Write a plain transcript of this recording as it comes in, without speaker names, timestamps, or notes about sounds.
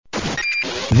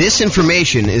This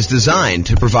information is designed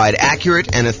to provide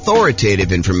accurate and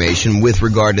authoritative information with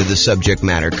regard to the subject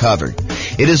matter covered.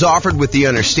 It is offered with the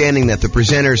understanding that the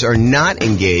presenters are not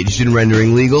engaged in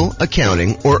rendering legal,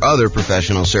 accounting, or other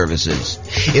professional services.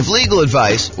 If legal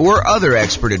advice or other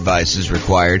expert advice is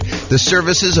required, the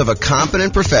services of a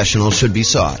competent professional should be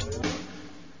sought.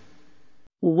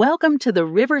 Welcome to the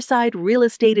Riverside Real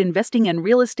Estate Investing and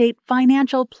Real Estate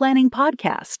Financial Planning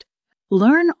Podcast.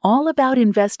 Learn all about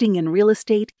investing in real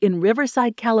estate in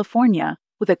Riverside, California,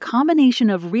 with a combination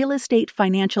of real estate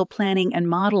financial planning and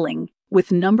modeling with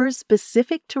numbers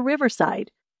specific to Riverside,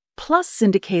 plus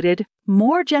syndicated,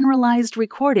 more generalized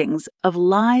recordings of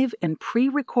live and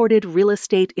pre-recorded real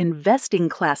estate investing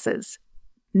classes,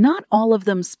 not all of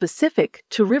them specific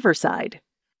to Riverside.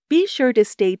 Be sure to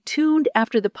stay tuned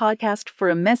after the podcast for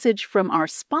a message from our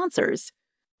sponsors.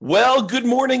 Well, good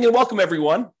morning and welcome,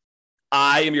 everyone.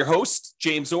 I am your host,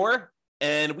 James Orr,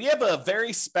 and we have a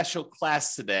very special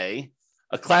class today,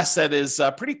 a class that is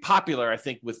pretty popular, I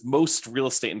think, with most real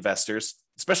estate investors,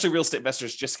 especially real estate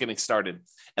investors just getting started.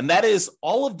 And that is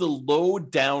all of the low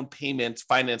down payment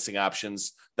financing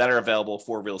options that are available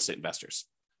for real estate investors.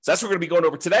 So that's what we're going to be going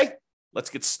over today. Let's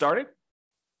get started.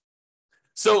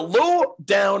 So low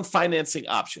down financing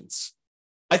options.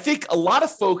 I think a lot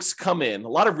of folks come in, a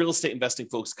lot of real estate investing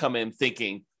folks come in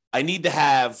thinking, I need to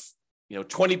have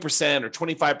 20% or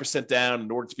 25% down in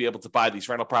order to be able to buy these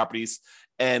rental properties.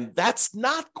 And that's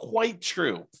not quite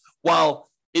true. While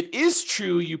it is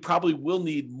true, you probably will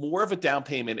need more of a down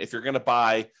payment if you're going to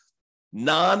buy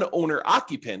non-owner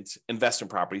occupant investment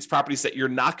properties, properties that you're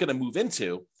not going to move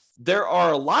into. There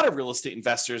are a lot of real estate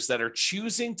investors that are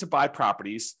choosing to buy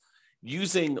properties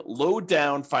using low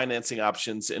down financing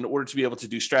options in order to be able to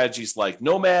do strategies like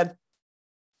nomad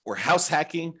or house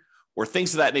hacking or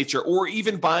things of that nature, or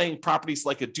even buying properties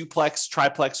like a duplex,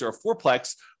 triplex, or a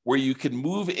fourplex, where you can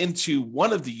move into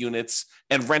one of the units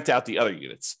and rent out the other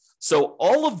units. So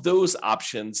all of those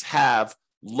options have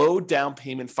low down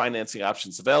payment financing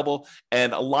options available.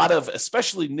 And a lot of,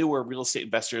 especially newer real estate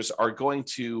investors, are going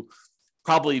to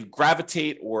probably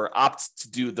gravitate or opt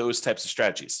to do those types of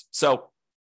strategies. So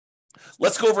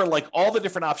let's go over like all the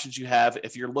different options you have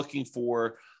if you're looking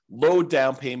for low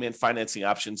down payment financing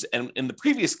options. And in the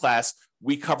previous class,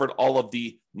 we covered all of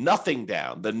the nothing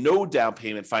down, the no down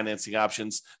payment financing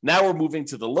options. Now we're moving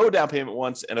to the low down payment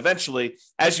ones. And eventually,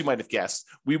 as you might have guessed,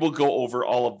 we will go over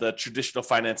all of the traditional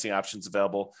financing options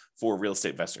available for real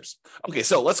estate investors. Okay,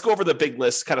 so let's go over the big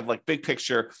list, kind of like big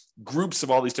picture groups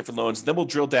of all these different loans. And then we'll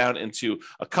drill down into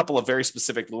a couple of very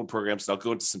specific loan programs. And I'll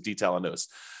go into some detail on those.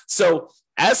 So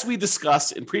as we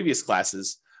discussed in previous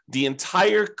classes, the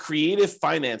entire creative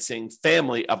financing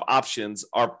family of options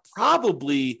are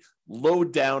probably low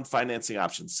down financing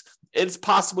options. It's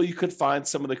possible you could find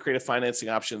some of the creative financing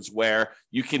options where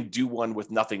you can do one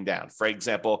with nothing down. For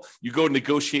example, you go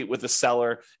negotiate with a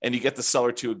seller and you get the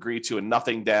seller to agree to a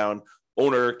nothing down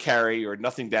owner carry or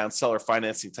nothing down seller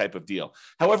financing type of deal.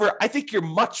 However, I think you're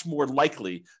much more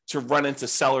likely to run into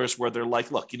sellers where they're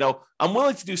like, look, I'm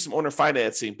willing to do some owner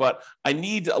financing, but I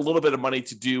need a little bit of money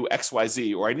to do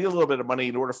XYZ, or I need a little bit of money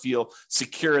in order to feel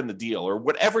secure in the deal, or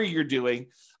whatever you're doing.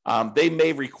 They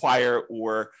may require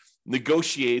or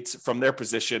negotiate from their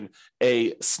position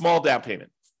a small down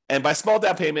payment. And by small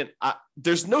down payment,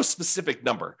 there's no specific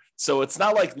number. So it's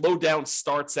not like low down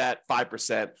starts at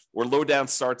 5% or low down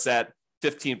starts at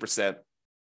 15%.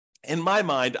 In my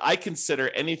mind, I consider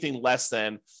anything less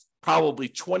than probably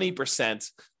 20%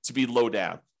 to be low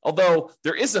down. Although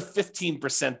there is a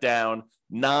 15% down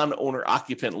non-owner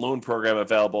occupant loan program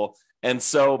available. And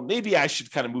so maybe I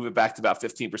should kind of move it back to about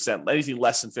 15%. Anything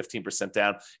less than 15%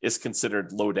 down is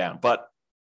considered low down, but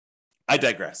I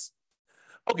digress.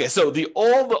 Okay, so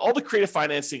all the creative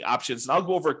financing options, and I'll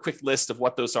go over a quick list of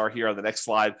what those are here on the next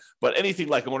slide, but anything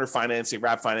like owner financing,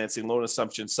 wrap financing, loan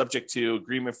assumption, subject to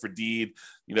agreement for deed,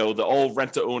 the old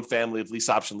rent-to-own family of lease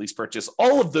option, lease purchase,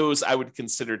 all of those I would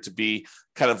consider to be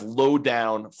kind of low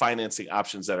down financing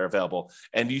options that are available.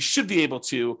 And you should be able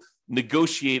to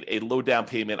negotiate a low down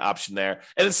payment option there.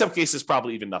 And in some cases,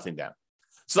 probably even nothing down.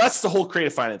 So that's the whole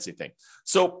creative financing thing.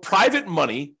 So private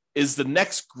money is the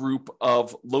next group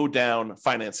of low down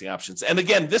financing options. And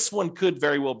again, this one could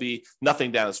very well be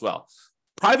nothing down as well.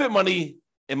 Private money,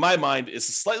 in my mind, is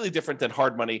slightly different than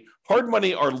hard money. Hard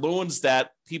money are loans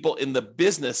that people in the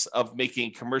business of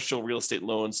making commercial real estate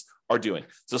loans are doing.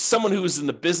 So someone who is in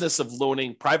the business of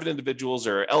loaning private individuals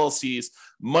or LLCs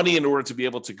money in order to be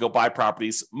able to go buy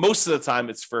properties. Most of the time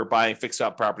it's for buying fixed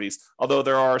out properties, although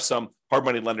there are some hard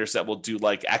money lenders that will do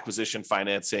like acquisition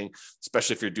financing,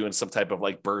 especially if you're doing some type of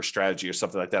like BRRRR strategy or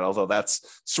something like that, although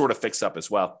that's sort of fixed up as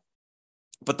well.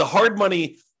 But the hard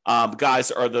money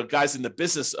guys are the guys in the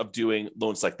business of doing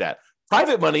loans like that.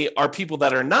 Private money are people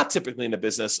that are not typically in the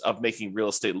business of making real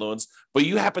estate loans, but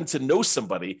you happen to know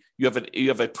somebody, you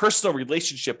have a personal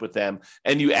relationship with them,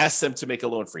 and you ask them to make a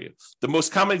loan for you. The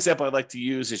most common example I like to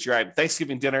use is you're at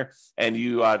Thanksgiving dinner and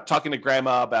you talking to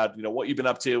grandma about what you've been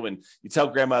up to, and you tell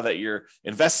grandma that you're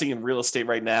investing in real estate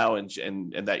right now and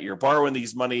that you're borrowing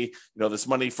this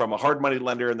money from a hard money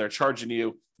lender, and they're charging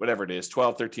you whatever it is,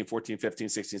 12, 13, 14, 15,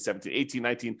 16, 17, 18,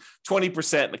 19,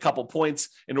 20% and a couple points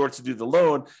in order to do the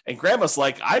loan. And grandma's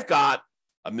like, I've got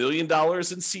 $1 million in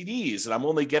CDs and I'm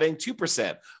only getting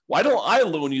 2%. Why don't I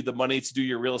loan you the money to do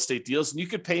your real estate deals? And you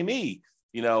could pay me,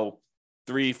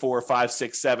 3, 4, 5,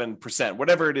 6, 7%,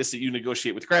 whatever it is that you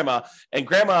negotiate with grandma. And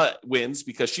grandma wins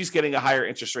because she's getting a higher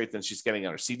interest rate than she's getting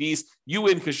on her CDs. You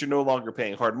win because you're no longer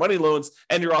paying hard money loans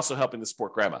and you're also helping to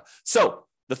support grandma. So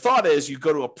the thought is you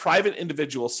go to a private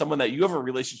individual, someone that you have a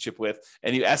relationship with,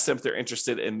 and you ask them if they're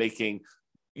interested in making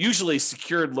usually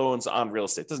secured loans on real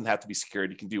estate. It doesn't have to be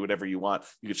secured. You can do whatever you want.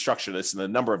 You can structure this in a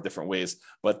number of different ways,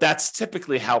 but that's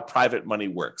typically how private money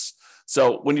works.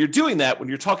 So when you're doing that, when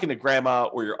you're talking to grandma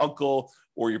or your uncle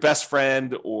or your best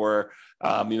friend or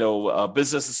a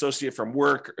business associate from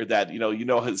work, or that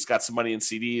has got some money in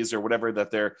CDs or whatever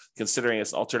that they're considering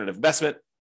as an alternative investment,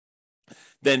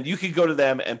 then you can go to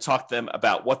them and talk to them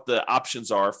about what the options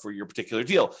are for your particular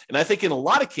deal. And I think in a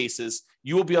lot of cases,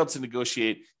 you will be able to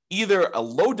negotiate either a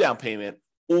low down payment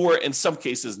or in some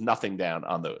cases, nothing down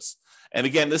on those. And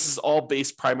again, this is all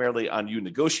based primarily on you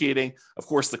negotiating. Of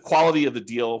course, the quality of the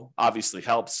deal obviously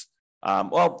helps.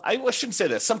 I shouldn't say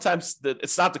that. Sometimes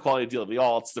it's not the quality of the deal at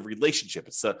all. It's the relationship.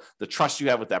 It's the trust you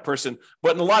have with that person.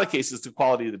 But in a lot of cases, the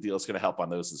quality of the deal is going to help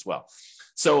on those as well.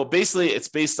 So basically, it's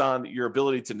based on your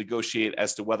ability to negotiate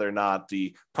as to whether or not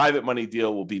the private money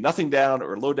deal will be nothing down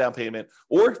or low down payment,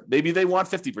 or maybe they want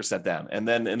 50% down. And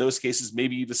then in those cases,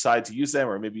 maybe you decide to use them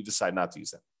or maybe you decide not to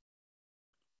use them.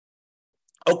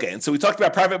 Okay, and so we talked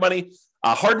about private money.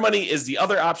 Hard money is the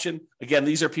other option. Again,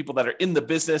 these are people that are in the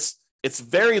business. It's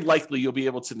very likely you'll be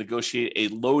able to negotiate a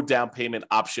low down payment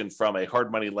option from a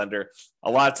hard money lender. A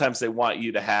lot of times they want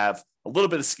you to have a little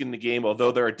bit of skin in the game,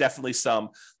 although there are definitely some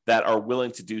that are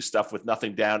willing to do stuff with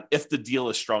nothing down if the deal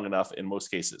is strong enough in most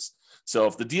cases. So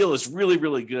if the deal is really,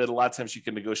 really good, a lot of times you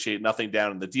can negotiate nothing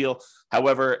down in the deal.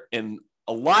 However, in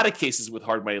a lot of cases with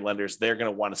hard money lenders, they're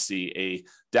going to want to see a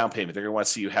down payment. They're going to want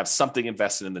to see you have something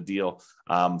invested in the deal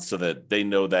so that they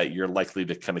know that you're likely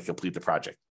to kind of complete the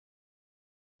project.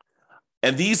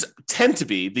 And these tend to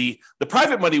be the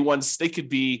private money ones. They could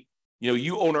be,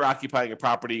 you owner occupying a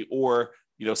property, or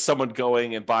someone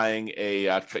going and buying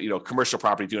a commercial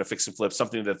property, doing a fix and flip,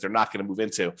 something that they're not going to move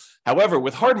into. However,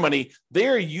 with hard money,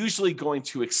 they're usually going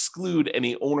to exclude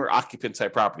any owner occupant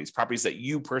type properties that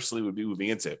you personally would be moving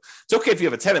into. It's okay if you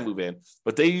have a tenant move in,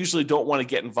 but they usually don't want to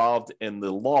get involved in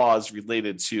the laws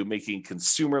related to making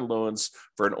consumer loans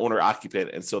for an owner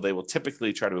occupant. And so they will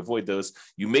typically try to avoid those.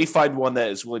 You may find one that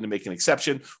is willing to make an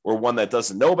exception, or one that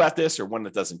doesn't know about this, or one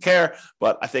that doesn't care.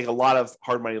 But I think a lot of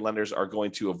hard money lenders are going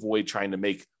to avoid trying to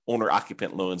make owner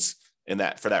occupant loans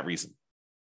for that reason.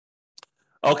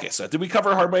 Okay, so did we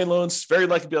cover hard money loans? Very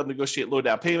likely to be able to negotiate low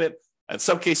down payment. In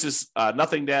some cases,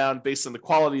 nothing down based on the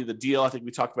quality of the deal. I think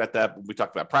we talked about that. When we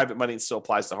talked about private money, it still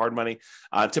applies to hard money,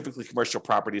 typically commercial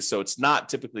properties. So it's not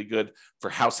typically good for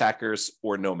house hackers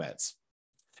or nomads.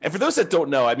 And for those that don't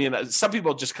know, some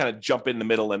people just kind of jump in the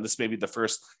middle, and this may be the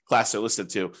first class they're listed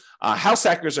to. House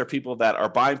hackers are people that are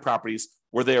buying properties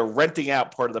where they are renting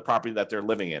out part of the property that they're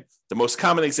living in. The most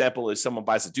common example is someone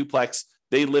buys a duplex,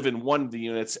 they live in one of the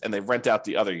units and they rent out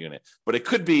the other unit. But it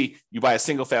could be you buy a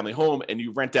single family home and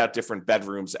you rent out different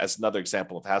bedrooms, as another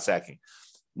example of house hacking.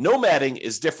 Nomading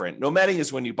is different. Nomading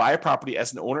is when you buy a property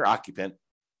as an owner occupant.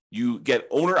 You get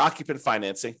owner occupant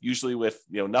financing, usually with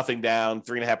nothing down,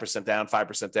 3.5% down,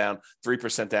 5% down,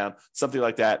 3% down, something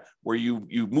like that, where you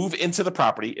move into the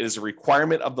property. It is a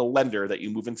requirement of the lender that you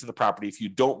move into the property. If you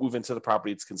don't move into the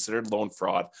property, it's considered loan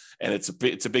fraud, and it's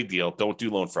a big deal. Don't do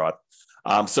loan fraud.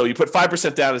 So you put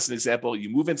 5% down as an example. You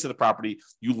move into the property.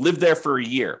 You live there for a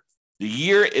year. The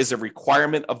year is a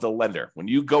requirement of the lender. When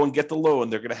you go and get the loan,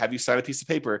 they're going to have you sign a piece of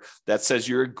paper that says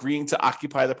you're agreeing to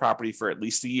occupy the property for at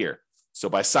least a year. So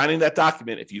by signing that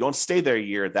document, if you don't stay there a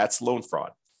year, that's loan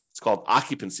fraud. It's called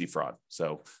occupancy fraud.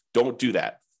 So don't do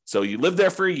that. So you live there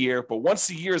for a year, but once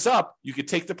the year is up, you can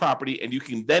take the property and you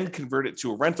can then convert it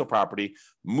to a rental property,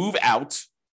 move out,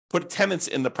 put tenants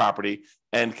in the property,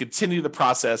 and continue the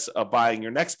process of buying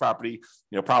your next property,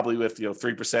 probably with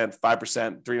 3%,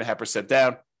 5%, 3.5%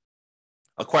 down.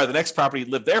 Acquire the next property,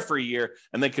 live there for a year,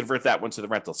 and then convert that one to the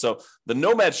rental. So the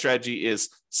nomad strategy is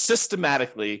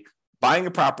systematically buying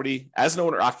a property as an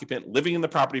owner occupant, living in the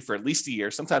property for at least a year.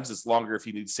 Sometimes it's longer if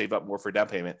you need to save up more for a down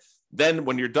payment. Then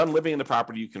when you're done living in the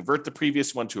property, you convert the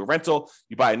previous one to a rental,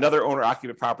 you buy another owner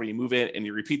occupant property, you move in, and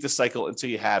you repeat the cycle until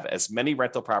you have as many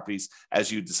rental properties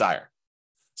as you desire.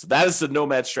 So that is the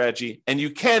nomad strategy. And you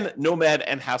can nomad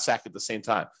and house hack at the same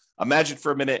time. Imagine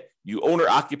for a minute, you owner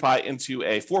occupy into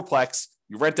a fourplex,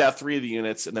 you rent out 3 of the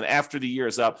units, and then after the year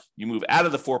is up, you move out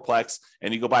of the fourplex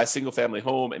and you go buy a single family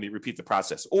home and you repeat the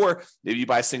process. Or maybe you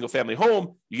buy a single family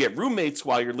home, you get roommates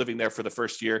while you're living there for the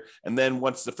first year. And then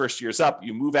once the first year is up,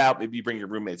 you move out, maybe you bring your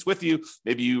roommates with you,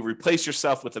 maybe you replace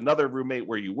yourself with another roommate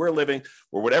where you were living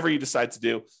or whatever you decide to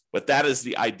do. But that is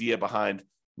the idea behind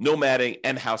nomading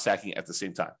and house hacking at the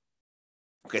same time.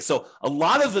 Okay, so a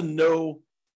lot of the no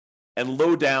and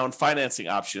low down financing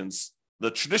options,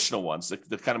 the traditional ones,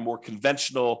 the kind of more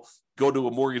conventional, go to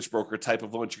a mortgage broker type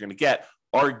of loans you're going to get,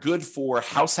 are good for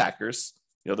house hackers.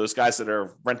 Those guys that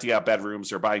are renting out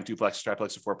bedrooms or buying duplexes,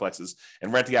 triplexes, or fourplexes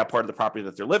and renting out part of the property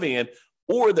that they're living in,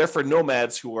 or they're for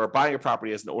nomads who are buying a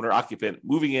property as an owner occupant,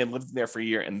 moving in, living there for a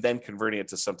year, and then converting it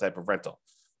to some type of rental.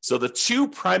 So the two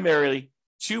primary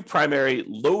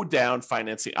low down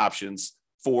financing options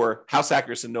for house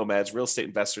hackers and nomads, real estate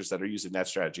investors that are using that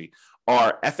strategy,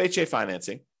 are FHA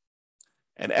financing.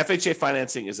 And FHA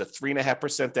financing is a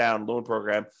 3.5% down loan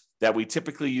program that we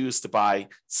typically use to buy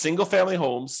single family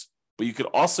homes, but you could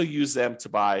also use them to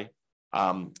buy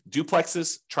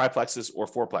duplexes, triplexes, or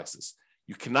fourplexes.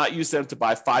 You cannot use them to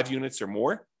buy 5 units or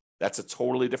more. That's a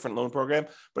totally different loan program.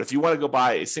 But if you want to go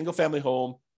buy a single family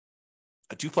home,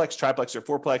 a duplex, triplex, or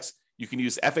fourplex, you can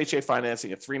use FHA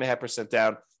financing, a 3.5%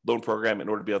 down loan program in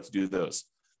order to be able to do those.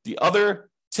 The other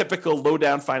typical low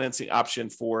down financing option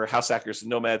for house hackers and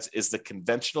nomads is the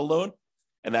conventional loan.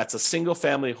 And that's a single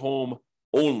family home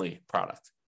only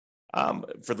product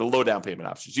for the low down payment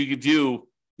options. You could do,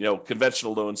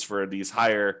 conventional loans for these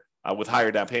higher, with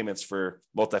higher down payments for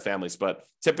multifamilies. But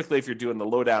typically if you're doing the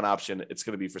low down option, it's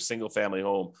going to be for single family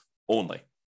home only.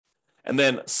 And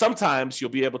then sometimes you'll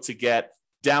be able to get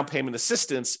down payment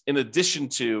assistance in addition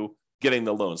to getting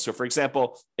the loan. So for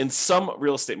example, in some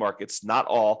real estate markets, not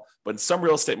all, but in some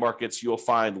real estate markets, you'll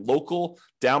find local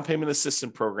down payment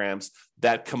assistance programs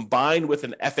that combine with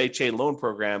an FHA loan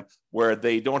program where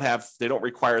they don't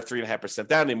require 3.5%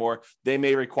 down anymore. They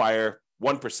may require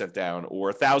 1% down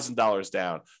or $1,000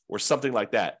 down or something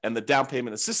like that. And the down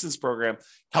payment assistance program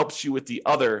helps you with the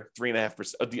other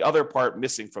 3.5%, the other part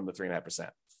missing from the 3.5%.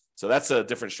 So that's a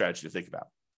different strategy to think about.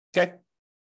 Okay.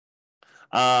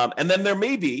 And then there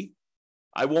may be,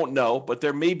 I won't know, but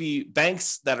there may be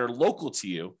banks that are local to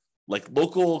you, like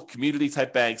local community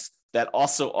type banks that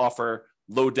also offer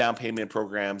low down payment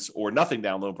programs or nothing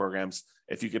down loan programs,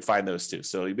 if you could find those too.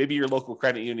 So maybe your local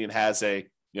credit union has a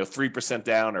 3%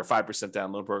 down or 5%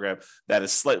 down loan program that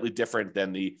is slightly different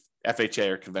than the FHA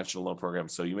or conventional loan program.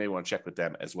 So you may want to check with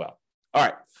them as well. All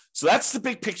right. So that's the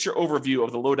big picture overview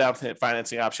of the low down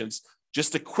financing options.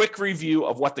 Just a quick review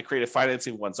of what the creative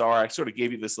financing ones are. I sort of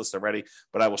gave you this list already,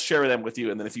 but I will share them with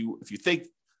you. And then if you think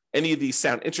any of these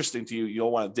sound interesting to you,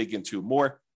 you'll want to dig into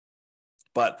more.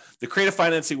 But the creative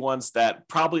financing ones that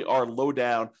probably are low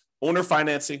down: owner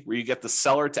financing, where you get the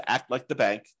seller to act like the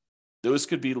bank. Those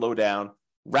could be low down.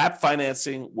 Wrap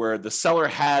financing, where the seller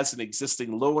has an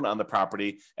existing loan on the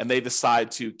property and they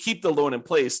decide to keep the loan in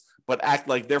place, but act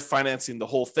like they're financing the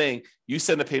whole thing. You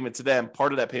send a payment to them.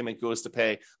 Part of that payment goes to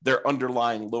pay their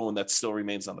underlying loan that still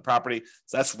remains on the property.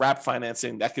 So that's wrap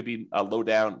financing. That could be low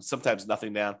down, sometimes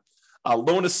nothing down.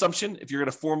 Loan assumption, if you're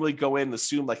going to formally go in and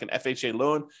assume like an FHA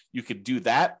loan, you could do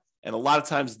that. And a lot of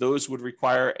times those would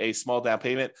require a small down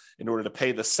payment in order to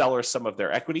pay the seller some of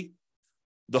their equity.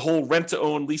 The whole rent to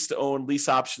own, lease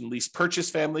option, lease purchase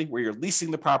family, where you're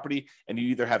leasing the property and you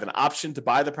either have an option to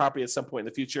buy the property at some point in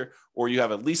the future, or you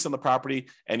have a lease on the property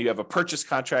and you have a purchase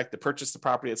contract to purchase the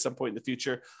property at some point in the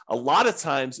future. A lot of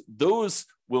times those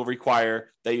will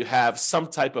require that you have some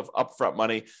type of upfront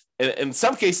money. And in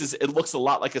some cases, it looks a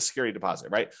lot like a security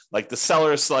deposit, right? Like the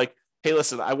seller is like, hey,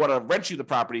 listen, I want to rent you the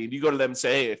property. And you go to them and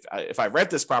say, hey, if I rent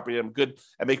this property, I'm good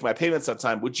at making my payments on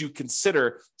time. Would you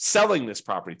consider selling this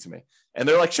property to me? And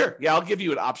they're like, sure, yeah, I'll give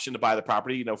you an option to buy the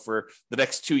property, for the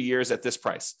next 2 years at this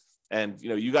price. And,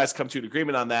 you guys come to an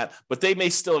agreement on that, but they may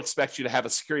still expect you to have a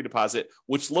security deposit,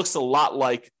 which looks a lot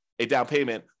like a down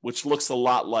payment, which looks a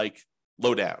lot like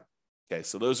low down. Okay.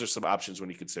 So those are some options when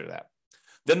you consider that.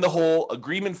 Then the whole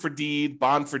agreement for deed,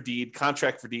 bond for deed,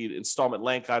 contract for deed, installment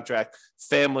land contract,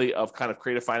 family of kind of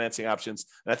creative financing options.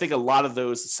 And I think a lot of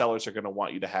those sellers are going to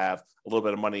want you to have a little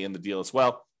bit of money in the deal as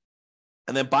well.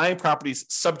 And then buying properties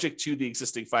subject to the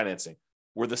existing financing,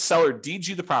 where the seller deeds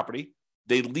you the property,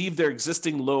 they leave their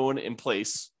existing loan in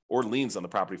place or liens on the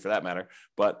property for that matter,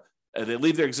 but they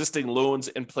leave their existing loans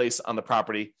in place on the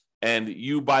property, and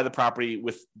you buy the property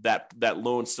with that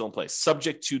loan still in place,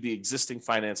 subject to the existing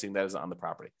financing that is on the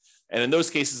property. And in those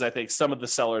cases, I think some of the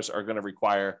sellers are going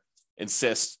to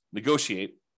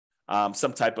negotiate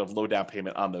some type of low down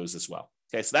payment on those as well.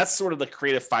 Okay, so that's sort of the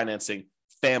creative financing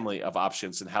family of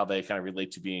options and how they kind of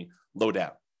relate to being low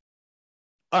down.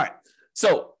 All right,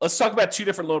 so let's talk about two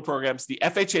different loan programs, the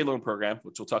FHA loan program,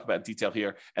 which we'll talk about in detail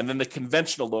here, and then the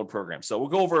conventional loan program. So we'll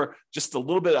go over just a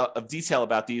little bit of detail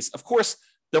about these. Of course,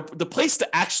 the place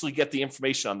to actually get the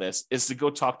information on this is to go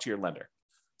talk to your lender.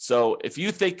 So if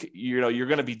you think you're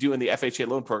going to be doing the FHA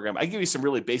loan program, I give you some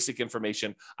really basic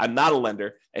information. I'm not a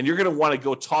lender, and you're going to want to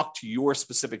go talk to your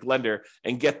specific lender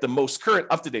and get the most current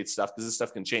up-to-date stuff, because this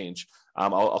stuff can change.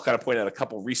 I'll kind of point out a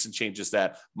couple of recent changes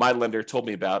that my lender told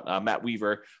me about. Matt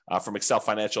Weaver from Excel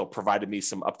Financial provided me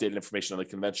some updated information on the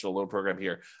conventional loan program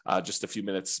here just a few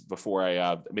minutes before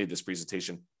I made this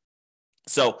presentation.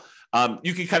 So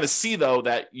you can kind of see, though,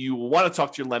 that you want to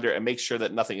talk to your lender and make sure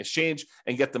that nothing has changed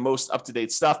and get the most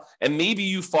up-to-date stuff. And maybe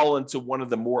you fall into one of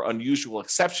the more unusual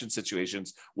exception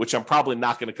situations, which I'm probably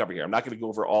not going to cover here. I'm not going to go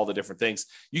over all the different things.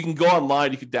 You can go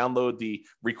online, you can download the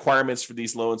requirements for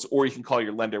these loans, or you can call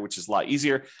your lender, which is a lot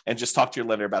easier, and just talk to your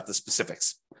lender about the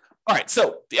specifics. All right,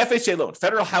 so the FHA loan,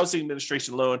 Federal Housing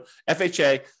Administration loan,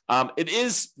 FHA, it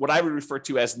is what I would refer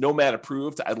to as nomad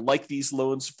approved. I like these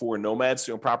loans for nomads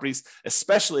to own properties,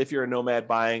 especially if you're a nomad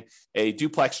buying a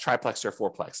duplex, triplex, or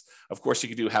fourplex. Of course, you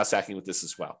can do house hacking with this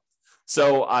as well.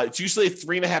 So it's usually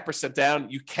 3.5%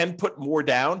 down. You can put more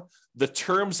down. The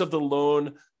terms of the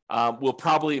loan will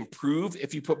probably improve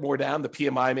if you put more down. The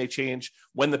PMI may change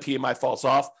when the PMI falls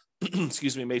off.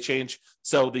 May change.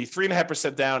 So the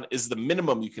 3.5% down is the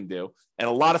minimum you can do. And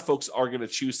a lot of folks are going to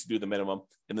choose to do the minimum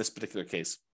in this particular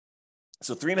case.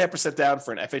 So 3.5% down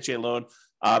for an FHA loan.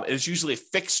 It is usually a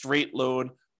fixed rate loan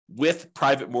with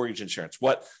private mortgage insurance,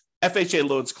 what FHA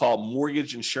loans call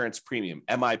mortgage insurance premium,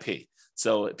 MIP.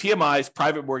 So PMI is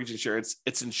private mortgage insurance.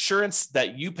 It's insurance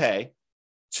that you pay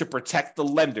to protect the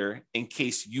lender in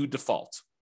case you default.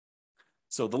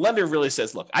 So the lender really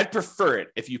says, look, I'd prefer it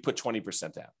if you put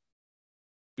 20% down.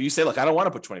 But you say, look, I don't want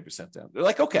to put 20% down. They're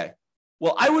like, okay,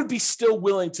 well, I would be still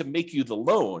willing to make you the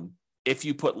loan if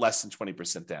you put less than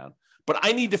 20% down, but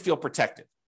I need to feel protected.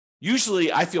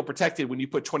 Usually I feel protected when you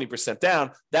put 20%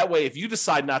 down. That way, if you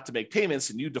decide not to make payments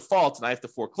and you default and I have to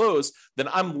foreclose, then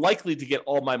I'm likely to get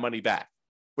all my money back.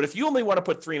 But if you only want to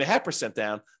put 3.5%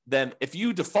 down, then if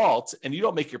you default and you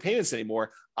don't make your payments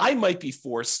anymore, I might be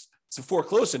forced to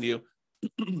foreclose on you,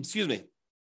 excuse me,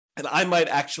 and I might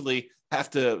actually have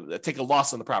to take a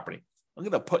loss on the property. I'm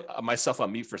going to put myself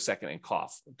on mute for a second and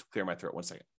cough to clear my throat. 1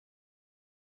 second.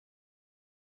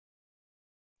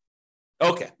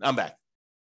 Okay, I'm back.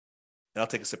 And I'll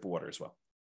take a sip of water as well.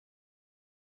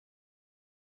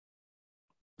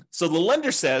 So the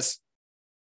lender says,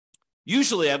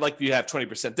 usually I'd like you to have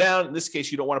 20% down. In this case,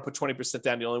 you don't want to put 20%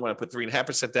 down. You only want to put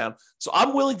 3.5% down. So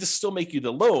I'm willing to still make you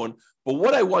the loan. But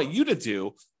what I want you to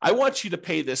do, I want you to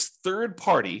pay this third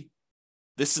party,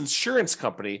 this insurance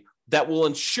company that will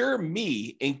insure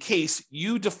me in case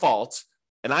you default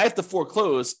and I have to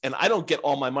foreclose and I don't get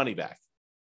all my money back.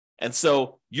 And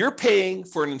so you're paying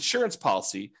for an insurance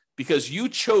policy because you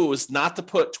chose not to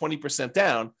put 20%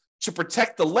 down to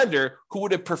protect the lender who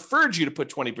would have preferred you to put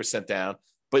 20% down.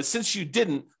 But since you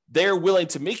didn't, they're willing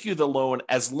to make you the loan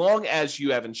as long as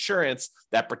you have insurance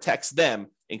that protects them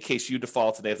in case you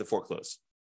default and they have to foreclose.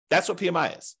 That's what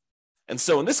PMI is. And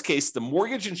so in this case, the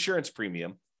mortgage insurance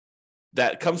premium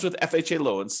that comes with FHA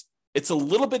loans, it's a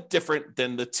little bit different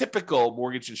than the typical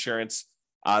mortgage insurance,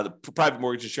 the private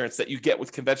mortgage insurance that you get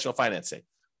with conventional financing.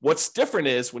 What's different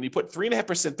is when you put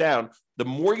 3.5% down, the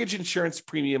mortgage insurance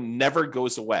premium never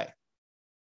goes away.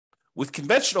 With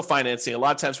conventional financing, a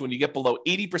lot of times when you get below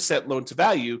 80% loan to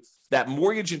value, that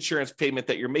mortgage insurance payment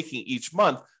that you're making each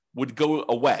month would go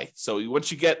away. So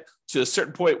once you get to a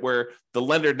certain point where the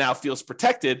lender now feels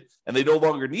protected and they no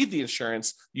longer need the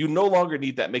insurance, you no longer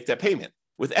need that, make that payment.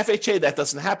 With FHA, that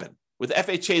doesn't happen. With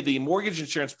FHA, the mortgage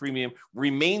insurance premium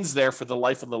remains there for the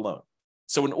life of the loan.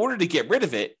 So in order to get rid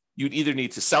of it, you'd either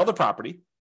need to sell the property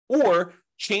or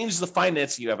change the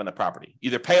financing you have on the property,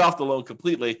 either pay off the loan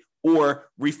completely or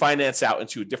refinance out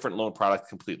into a different loan product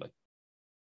completely.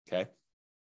 Okay.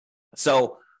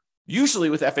 So usually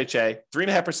with FHA,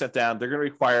 3.5% down, they're going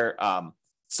to require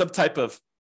some type of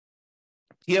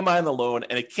PMI on the loan,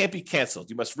 and it can't be canceled.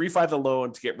 You must refi the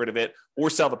loan to get rid of it or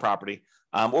sell the property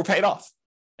or pay it off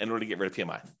in order to get rid of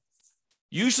PMI.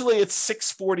 Usually it's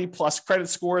 640 plus credit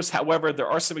scores. However, there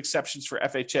are some exceptions for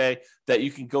FHA that you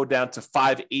can go down to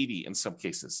 580 in some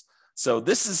cases. So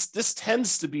this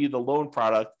tends to be the loan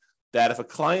product that if a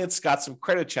client's got some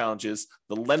credit challenges,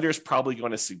 the lender is probably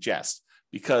going to suggest,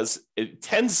 because it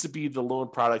tends to be the loan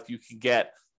product you can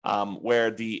get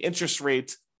where the interest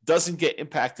rate doesn't get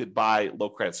impacted by low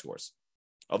credit scores.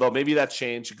 Although maybe that's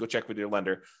changed, you go check with your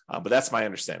lender, but that's my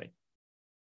understanding.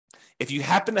 If you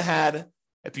happen to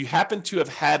have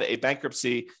had a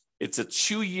bankruptcy, it's a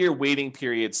 2-year waiting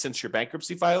period since your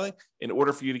bankruptcy filing in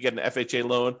order for you to get an FHA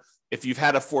loan. If you've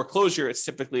had a foreclosure, it's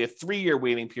typically a 3-year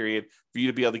waiting period for you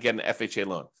to be able to get an FHA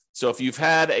loan. So if you've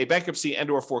had a bankruptcy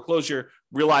and or foreclosure,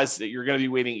 realize that you're going to be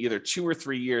waiting either 2 or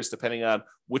 3 years, depending on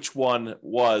which one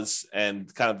was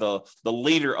and kind of the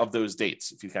later of those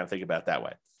dates, if you kind of think about it that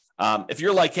way. If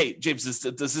you're like, hey, James,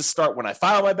 does this start when I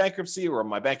file my bankruptcy, or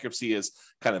my bankruptcy is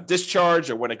kind of discharged,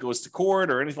 or when it goes to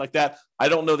court, or anything like that? I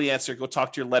don't know the answer. Go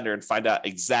talk to your lender and find out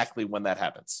exactly when that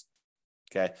happens.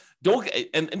 Okay.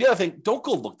 And the other thing, don't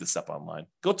go look this up online.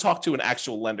 Go talk to an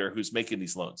actual lender who's making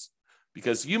these loans,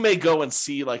 because you may go and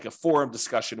see like a forum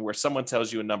discussion where someone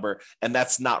tells you a number and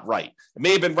that's not right. It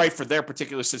may have been right for their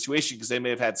particular situation because they may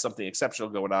have had something exceptional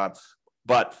going on,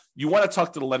 but you want to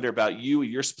talk to the lender about you,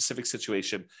 your specific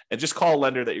situation, and just call a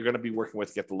lender that you're going to be working with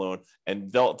to get the loan,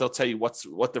 and they'll tell you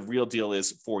what the real deal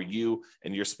is for you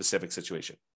and your specific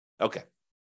situation. Okay.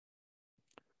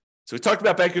 So we talked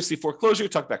about bankruptcy, foreclosure, we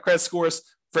talked about credit scores.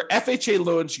 For FHA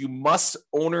loans, you must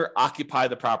owner occupy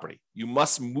the property. You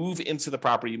must move into the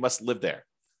property. You must live there.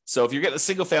 So if you're getting a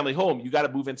single family home, you got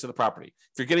to move into the property.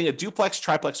 If you're getting a duplex,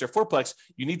 triplex, or fourplex,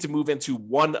 you need to move into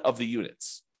one of the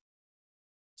units.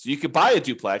 So you could buy a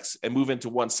duplex and move into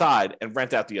one side and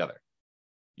rent out the other.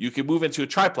 You can move into a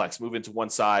triplex, move into one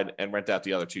side and rent out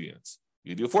the other 2 units.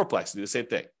 You can do a fourplex, do the same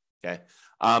thing. Okay.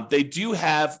 They do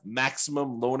have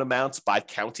maximum loan amounts by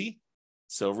county.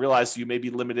 So realize you may be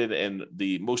limited in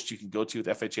the most you can go to with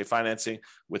FHA financing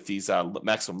with these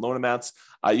maximum loan amounts.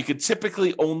 You can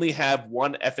typically only have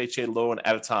one FHA loan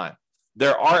at a time.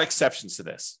 There are exceptions to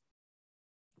this.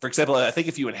 For example, I think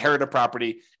if you inherit a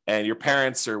property and your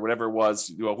parents or whatever it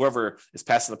was, whoever is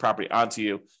passing the property on to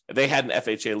you, if they had an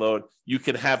FHA loan, you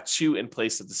can have 2 in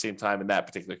place at the same time in that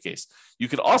particular case. You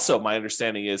could also, my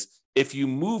understanding is, if you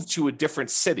move to a different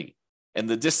city and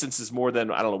the distance is more than,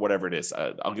 I don't know, whatever it is,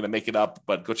 I'm going to make it up,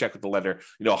 but go check with the lender,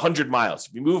 100 miles.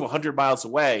 If you move 100 miles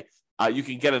away, you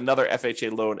can get another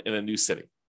FHA loan in a new city.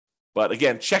 But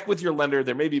again, check with your lender.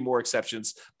 There may be more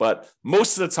exceptions, but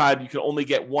most of the time you can only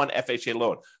get one FHA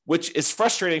loan, which is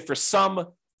frustrating for some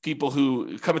people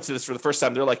who come into this for the first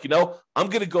time. They're like, I'm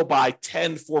going to go buy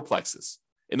 10 fourplexes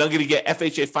and I'm going to get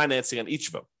FHA financing on each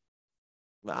of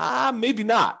them. Maybe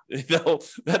not.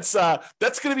 That's going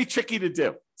to be tricky to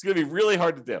do. It's going to be really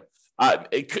hard to do.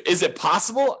 Is it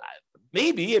possible?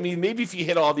 Maybe. I mean, maybe if you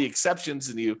hit all the exceptions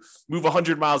and you move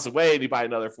 100 miles away and you buy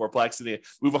another fourplex, and you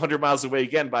move 100 miles away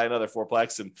again, buy another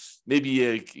fourplex, and maybe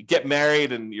you get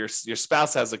married and your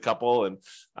spouse has a couple and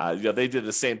they did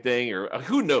the same thing, or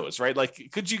who knows, right? Like,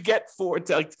 could you get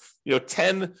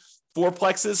 10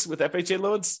 fourplexes with FHA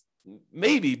loans?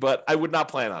 Maybe, but I would not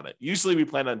plan on it. Usually we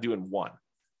plan on doing one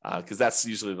because that's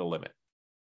usually the limit.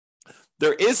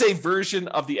 There is a version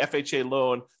of the FHA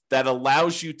loan that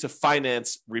allows you to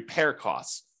finance repair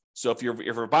costs. So if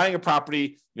you're buying a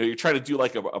property, you're trying to do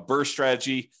like a BRRRR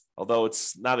strategy, although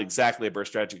it's not exactly a BRRRR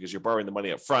strategy because you're borrowing the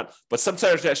money up front, but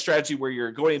sometimes that strategy where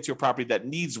you're going into a property that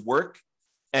needs work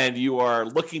and you are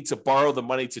looking to borrow the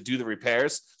money to do the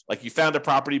repairs, like you found a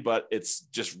property, but it's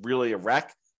just really a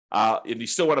wreck. And you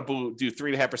still want to do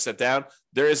 3.5% down.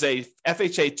 There is a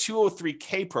FHA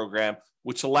 203K program,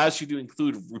 which allows you to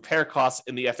include repair costs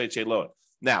in the FHA loan.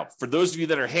 Now, for those of you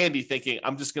that are handy thinking,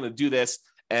 I'm just going to do this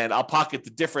and I'll pocket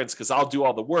the difference because I'll do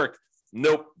all the work.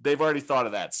 Nope, they've already thought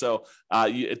of that. So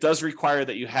it does require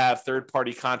that you have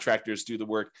third-party contractors do the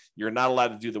work. You're not allowed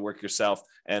to do the work yourself.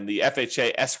 And the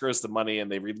FHA escrows the money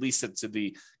and they release it to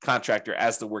the contractor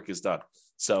as the work is done.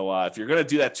 So if you're going to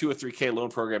do that 203K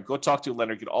loan program, go talk to a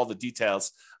lender, get all the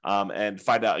details, and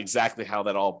find out exactly how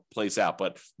that all plays out.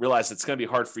 But realize it's going to be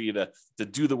hard for you to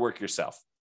do the work yourself.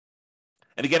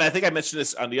 And again, I think I mentioned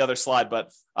this on the other slide,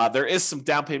 but there is some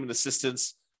down payment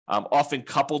assistance often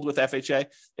coupled with FHA.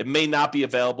 It may not be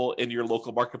available in your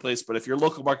local marketplace, but if your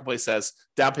local marketplace has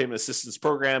down payment assistance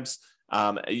programs,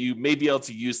 you may be able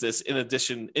to use this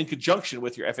in conjunction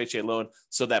with your FHA loan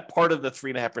so that part of the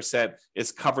 3.5%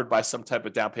 is covered by some type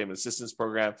of down payment assistance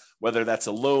program, whether that's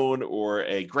a loan or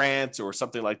a grant or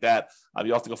something like that.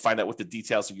 You have to go find out what the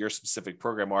details of your specific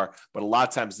program are, but a lot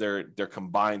of times they're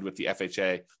combined with the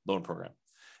FHA loan program.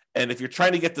 And if you're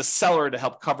trying to get the seller to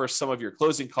help cover some of your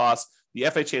closing costs, the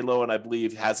FHA loan, I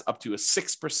believe, has up to a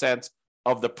 6%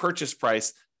 of the purchase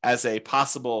price as a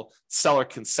possible seller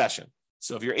concession.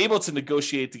 So if you're able to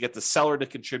negotiate to get the seller to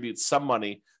contribute some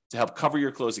money to help cover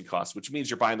your closing costs, which means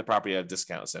you're buying the property at a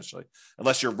discount, essentially,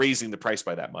 unless you're raising the price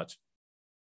by that much.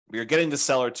 You're getting the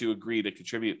seller to agree to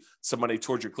contribute some money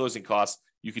towards your closing costs.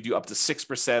 You could do up to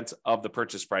 6% of the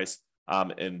purchase price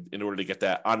in order to get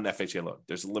that on an FHA loan.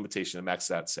 There's a limitation to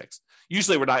max out at 6.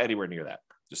 Usually we're not anywhere near that,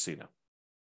 just so you know.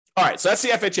 All right, so that's the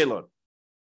FHA loan.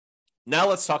 Now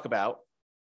let's talk about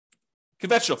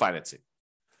conventional financing.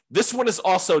 This one is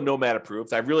also Nomad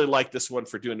approved. I really like this one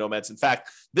for doing Nomads. In fact,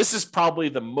 this is probably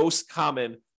the most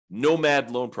common Nomad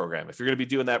loan program. If you're going to be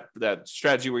doing that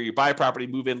strategy where you buy a property,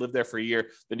 move in, live there for a year,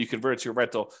 then you convert it to a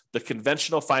rental, the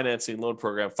conventional financing loan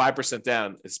program, 5%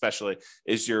 down especially,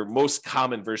 is your most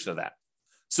common version of that.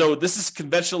 So this is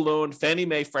conventional loan, Fannie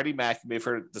Mae, Freddie Mac, you may have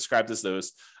heard it described as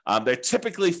those. They're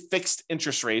typically fixed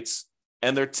interest rates,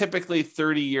 and they're typically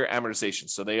 30-year amortization.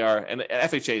 So they are, and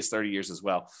FHA is 30 years as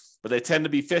well, but they tend to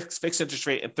be fixed interest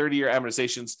rate and 30-year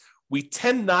amortizations. We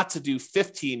tend not to do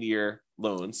 15-year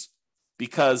loans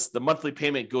because the monthly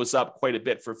payment goes up quite a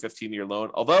bit for a 15-year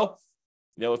loan. Although,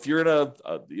 if you're in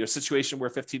a situation where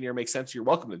 15-year makes sense, you're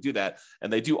welcome to do that.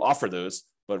 And they do offer those,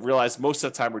 but realize most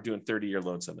of the time we're doing 30-year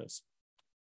loans on those.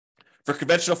 For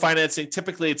conventional financing,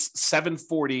 typically it's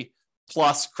 740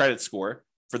 plus credit score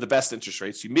for the best interest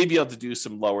rates. You may be able to do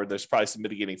some lower. There's probably some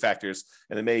mitigating factors,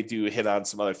 and they may do hit on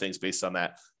some other things based on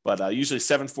that. But usually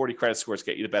 740 credit scores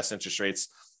get you the best interest rates.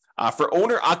 For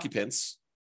owner occupants,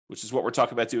 which is what we're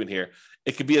talking about doing here,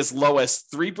 it could be as low as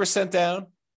 3% down,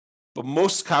 but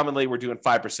most commonly we're doing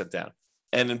 5% down.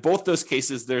 And in both those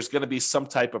cases, there's going to be some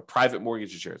type of private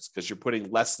mortgage insurance because you're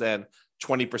putting less than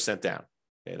 20% down.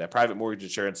 Okay, that private mortgage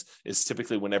insurance is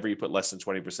typically whenever you put less than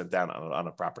 20% down on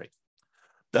a property.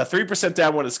 The 3%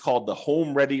 down one is called the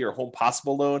Home Ready or Home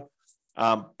Possible loan.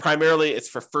 Primarily, it's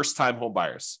for first-time home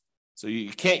buyers. So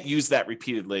you can't use that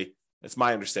repeatedly. That's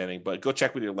my understanding, but go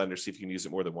check with your lender, see if you can use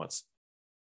it more than once.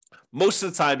 Most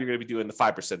of the time, you're going to be doing the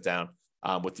 5% down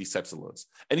with these types of loans.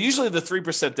 And usually the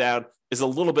 3% down is a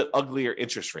little bit uglier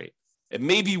interest rate. It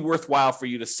may be worthwhile for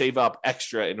you to save up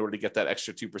extra in order to get that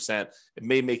extra 2%. It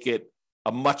may make it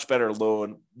a much better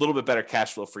loan, a little bit better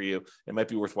cash flow for you. It might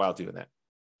be worthwhile doing that.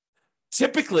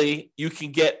 Typically, you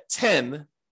can get 10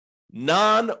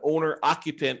 non-owner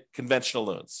occupant conventional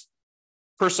loans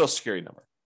per Social Security number.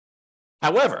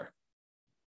 However,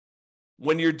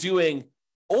 when you're doing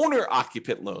owner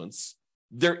occupant loans,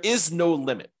 there is no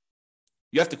limit.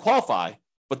 You have to qualify,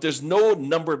 but there's no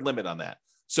numbered limit on that.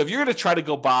 So if you're going to try to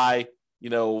go buy,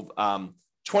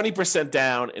 20%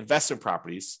 down investment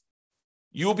properties,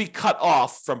 you will be cut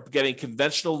off from getting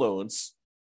conventional loans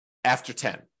after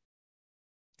 10.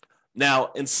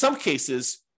 Now, in some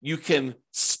cases, you can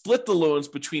split the loans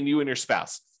between you and your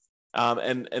spouse.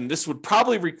 And this would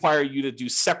probably require you to do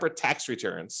separate tax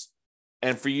returns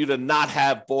and for you to not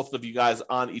have both of you guys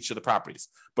on each of the properties.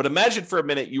 But imagine for a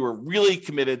minute you were really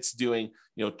committed to doing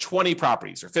 20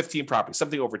 properties or 15 properties,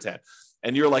 something over 10.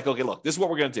 And you're like, okay, look, this is what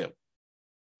we're going to do.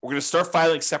 We're going to start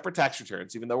filing separate tax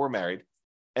returns, even though we're married.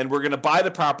 And we're going to buy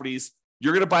the properties.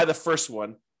 You're going to buy the first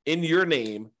one in your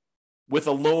name with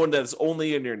a loan that is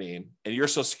only in your name and your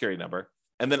Social Security number.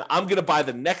 And then I'm going to buy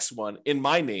the next one in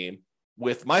my name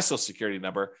with my Social Security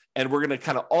number. And we're going to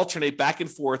kind of alternate back and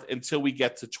forth until we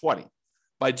get to 20.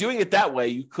 By doing it that way,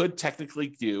 you could technically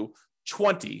do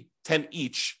 10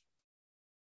 each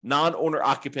non-owner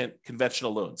occupant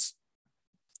conventional loans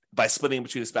by splitting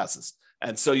between the spouses.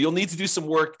 And so you'll need to do some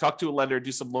work, talk to a lender,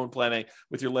 do some loan planning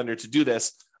with your lender to do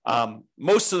this.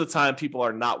 Most of the time, people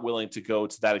are not willing to go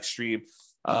to that extreme.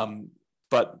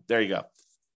 But there you go.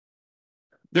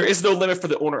 There is no limit for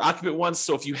the owner occupant ones.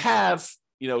 So if you have,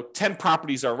 10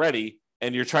 properties already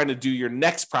and you're trying to do your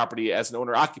next property as an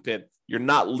owner occupant, you're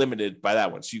not limited by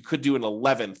that one. So you could do an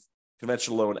 11th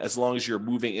conventional loan as long as you're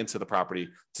moving into the property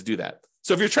to do that.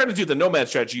 So if you're trying to do the Nomad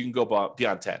strategy, you can go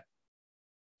beyond 10.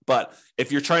 But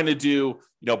if you're trying to do,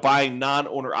 buying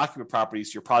non-owner occupant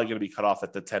properties, you're probably going to be cut off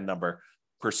at the 10 number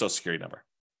per Social Security number.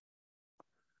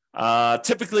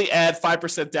 Typically add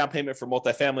 5% down payment for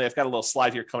multifamily. I've got a little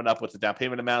slide here coming up with the down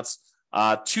payment amounts.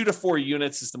 2 to 4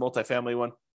 units is the multifamily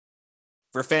one.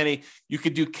 For Fannie, you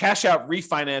could do cash out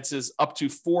refinances up to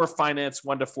 4 finance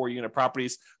 1 to 4 unit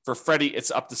properties. For Freddie,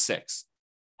 it's up to 6.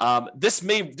 This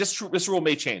rule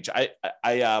may change.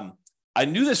 I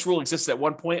knew this rule existed at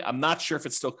one point. I'm not sure if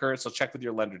it's still current, so check with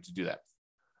your lender to do that.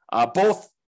 Both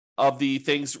of the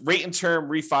things, rate and term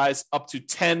refis up to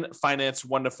 10 finance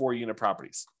 1 to 4 unit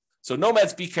properties. So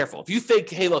Nomads, be careful. If you think,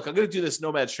 hey, look, I'm going to do this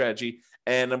Nomad strategy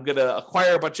and I'm going to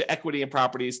acquire a bunch of equity in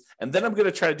properties, and then I'm going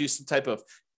to try to do some type of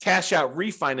cash out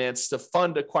refinance to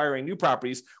fund acquiring new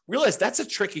properties, realize that's a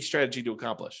tricky strategy to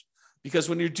accomplish. Because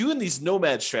when you're doing these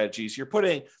nomad strategies, you're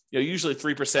putting, usually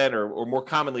 3% or more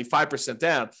commonly 5%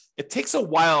 down. It takes a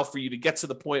while for you to get to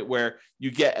the point where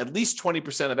you get at least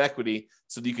 20% of equity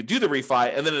so that you can do the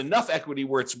refi, and then enough equity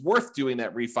where it's worth doing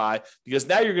that refi, because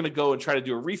now you're going to go and try to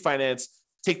do a refinance,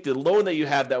 take the loan that you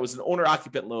have that was an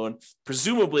owner-occupant loan,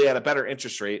 presumably at a better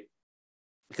interest rate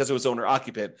because it was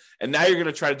owner-occupant, and now you're going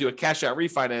to try to do a cash-out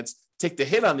refinance, take the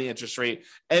hit on the interest rate,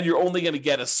 and you're only going to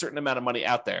get a certain amount of money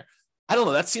out there. I don't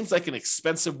know. That seems like an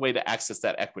expensive way to access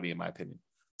that equity, in my opinion.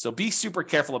 So be super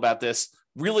careful about this.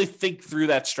 Really think through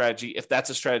that strategy if that's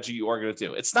a strategy you are going to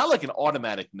do. It's not like an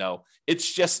automatic no. It's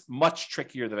just much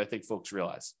trickier than I think folks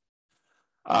realize.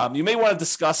 You may want to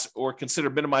discuss or consider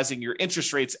minimizing your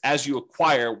interest rates as you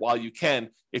acquire while you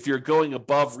can if you're going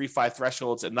above refi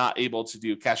thresholds and not able to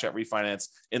do cash out refinance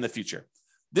in the future.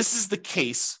 This is the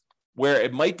case where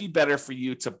it might be better for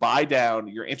you to buy down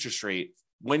your interest rate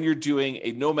when you're doing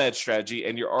a nomad strategy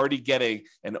and you're already getting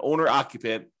an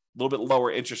owner-occupant, a little bit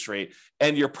lower interest rate,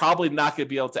 and you're probably not going to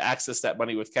be able to access that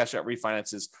money with cash-out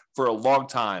refinances for a long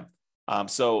time.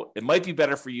 So it might be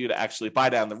better for you to actually buy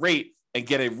down the rate and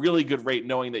get a really good rate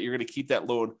knowing that you're going to keep that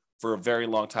loan for a very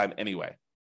long time anyway.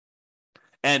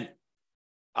 And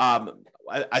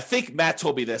I think Matt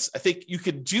told me this. I think you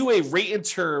could do a rate and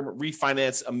term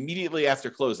refinance immediately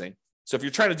after closing. So if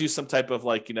you're trying to do some type of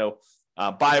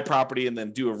buy a property and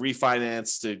then do a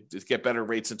refinance to get better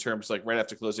rates in terms right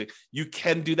after closing, you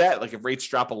can do that. Like if rates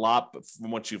drop a lot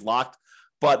from what you've locked,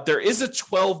 but there is a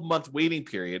 12-month waiting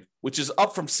period, which is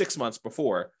up from 6 months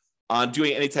before on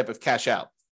doing any type of cash out.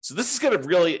 So this is going to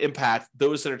really impact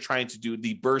those that are trying to do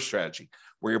the BRRRR strategy,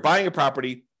 where you're buying a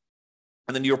property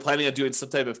and then you're planning on doing some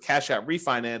type of cash out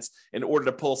refinance in order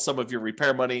to pull some of your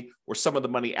repair money or some of the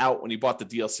money out when you bought the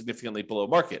deal significantly below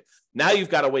market. Now you've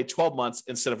got to wait 12 months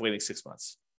instead of waiting 6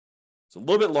 months. So a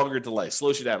little bit longer delay,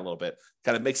 slows you down a little bit,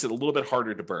 kind of makes it a little bit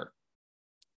harder to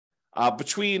BRRRR.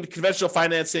 Between conventional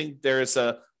financing, there is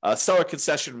a seller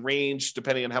concession range,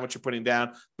 depending on how much you're putting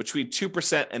down, between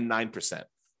 2% and 9%.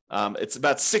 It's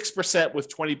about 6%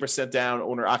 with 20% down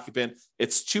owner occupant.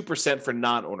 It's 2% for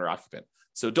non-owner occupant.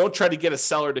 So don't try to get a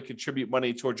seller to contribute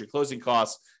money towards your closing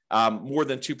costs more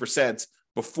than 2%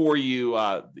 before you,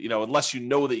 unless you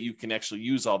know that you can actually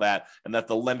use all that and that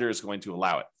the lender is going to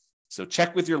allow it. So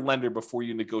check with your lender before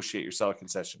you negotiate your seller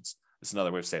concessions. That's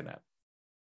another way of saying that.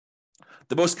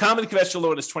 The most common conventional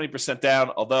loan is 20%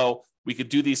 down, although we could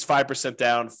do these 5%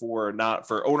 down for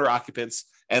owner occupants,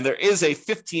 and there is a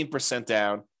 15%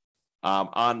 down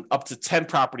on up to 10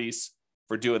 properties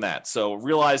for doing that. So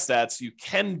realize that you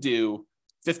can do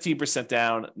 15%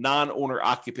 down non-owner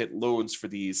occupant loans for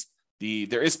these.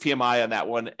 There is PMI on that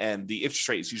one, and the interest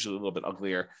rate is usually a little bit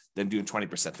uglier than doing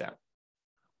 20% down.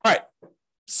 All right,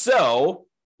 so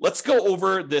let's go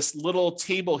over this little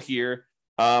table here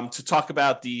to talk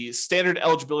about the standard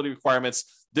eligibility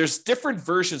requirements. There's different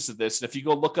versions of this, and if you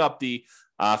go look up the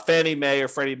Fannie Mae or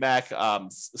Freddie Mac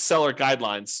seller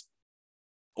guidelines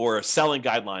or selling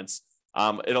guidelines,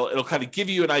 it'll kind of give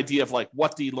you an idea of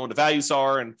what the loan to values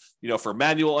are, and for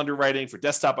manual underwriting, for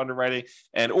desktop underwriting,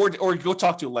 and or go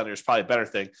talk to a lender is probably a better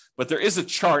thing. But there is a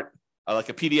chart, like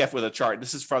a PDF with a chart.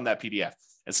 This is from that PDF,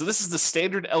 and so this is the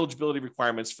standard eligibility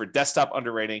requirements for desktop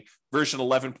underwriting version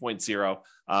 11.0.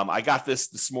 I got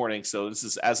this morning, so this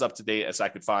is as up to date as I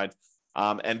could find,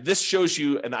 and this shows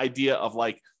you an idea of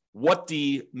what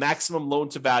the maximum loan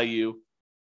to value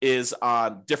is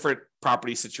on different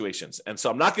property situations. And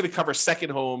so I'm not going to cover second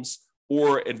homes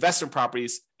or investment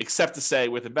properties, except to say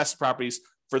with investment properties,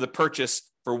 for the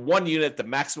purchase for one unit, the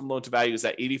maximum loan to value is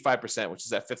at 85%, which is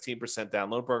that 15%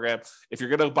 down loan program. If you're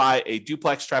going to buy a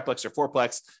duplex, triplex, or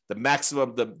fourplex, the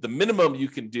maximum, the minimum you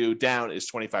can do down is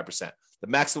 25%. The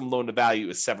maximum loan to value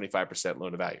is 75%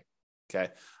 loan to value.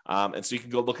 Okay. And so you can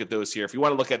go look at those here. If you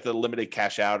want to look at the limited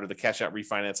cash out or the cash out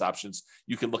refinance options,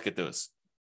 you can look at those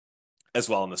as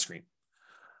well on the screen.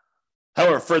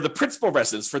 However, for the principal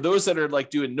residents, for those that are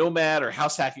doing nomad or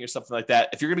house hacking or something like that,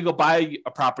 if you're going to go buy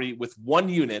a property with one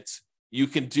unit, you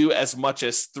can do as much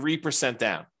as 3%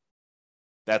 down.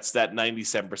 That's that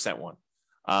 97% one.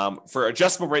 For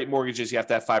adjustable rate mortgages, you have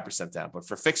to have 5% down. But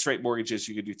for fixed rate mortgages,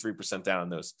 you could do 3% down on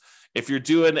those. If you're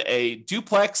doing a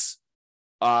duplex,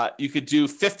 you could do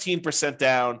 15%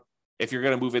 down if you're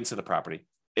going to move into the property.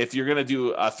 If you're going to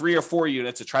do 3 or 4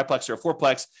 units, a triplex or a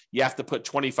fourplex, you have to put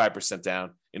 25%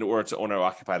 down in order to owner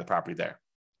occupy the property there.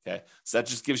 Okay. So that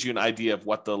just gives you an idea of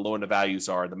what the loan to values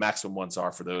are, the maximum ones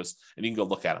are for those, and you can go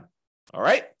look at them. All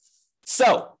right.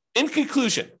 So in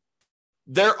conclusion,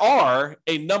 there are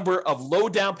a number of low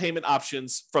down payment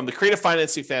options from the creative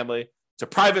financing family to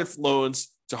private loans,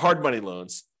 to hard money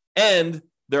loans. And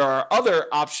there are other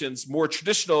options, more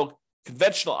traditional,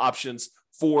 conventional options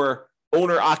for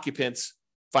owner-occupant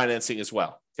financing as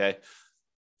well, okay?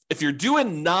 If you're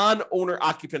doing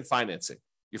non-owner-occupant financing,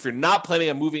 if you're not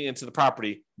planning on moving into the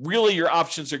property, really your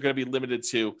options are going to be limited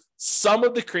to some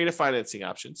of the creative financing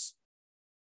options,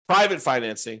 private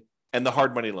financing, and the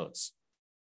hard money loans,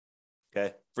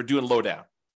 okay, for doing low down.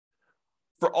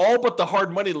 For all but the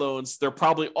hard money loans, there are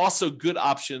probably also good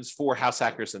options for house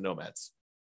hackers and nomads.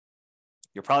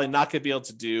 You're probably not going to be able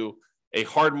to do a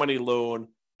hard money loan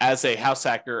as a house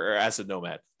hacker or as a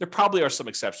nomad. There probably are some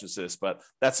exceptions to this, but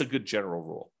that's a good general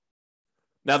rule.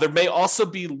 Now, there may also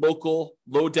be local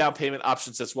low down payment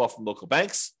options as well from local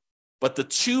banks, but the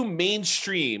two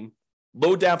mainstream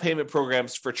low down payment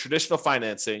programs for traditional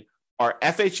financing are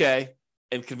FHA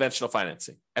and conventional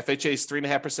financing. FHA is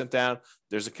 3.5% down.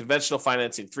 There's a conventional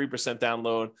financing 3% down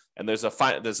loan, and there's a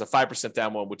 5%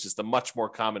 down one, which is the much more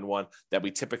common one that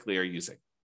we typically are using.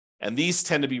 And these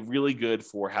tend to be really good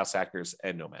for house hackers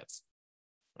and nomads.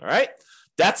 All right,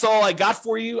 that's all I got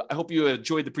for you. I hope you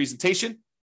enjoyed the presentation.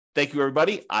 Thank you,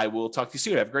 everybody. I will talk to you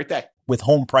soon. Have a great day. With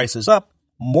home prices up,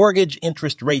 mortgage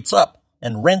interest rates up,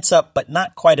 and rents up, but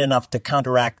not quite enough to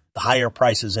counteract the higher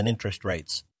prices and interest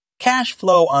rates, cash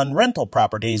flow on rental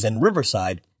properties in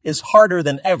Riverside is harder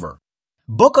than ever.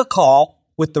 Book a call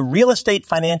with the Real Estate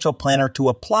Financial Planner to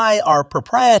apply our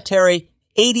proprietary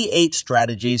 88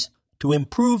 strategies to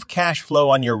improve cash flow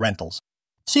on your rentals.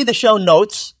 See the show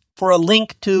notes for a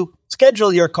link to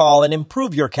schedule your call and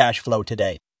improve your cash flow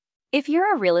today. If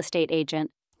you're a real estate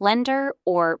agent, lender,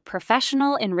 or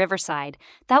professional in Riverside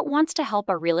that wants to help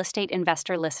our real estate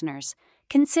investor listeners,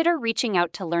 consider reaching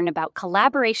out to learn about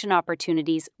collaboration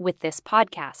opportunities with this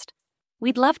podcast.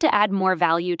 We'd love to add more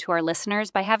value to our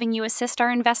listeners by having you assist our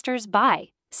investors buy,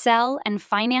 sell, and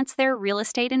finance their real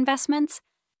estate investments.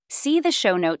 See the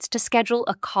show notes to schedule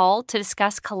a call to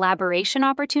discuss collaboration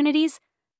opportunities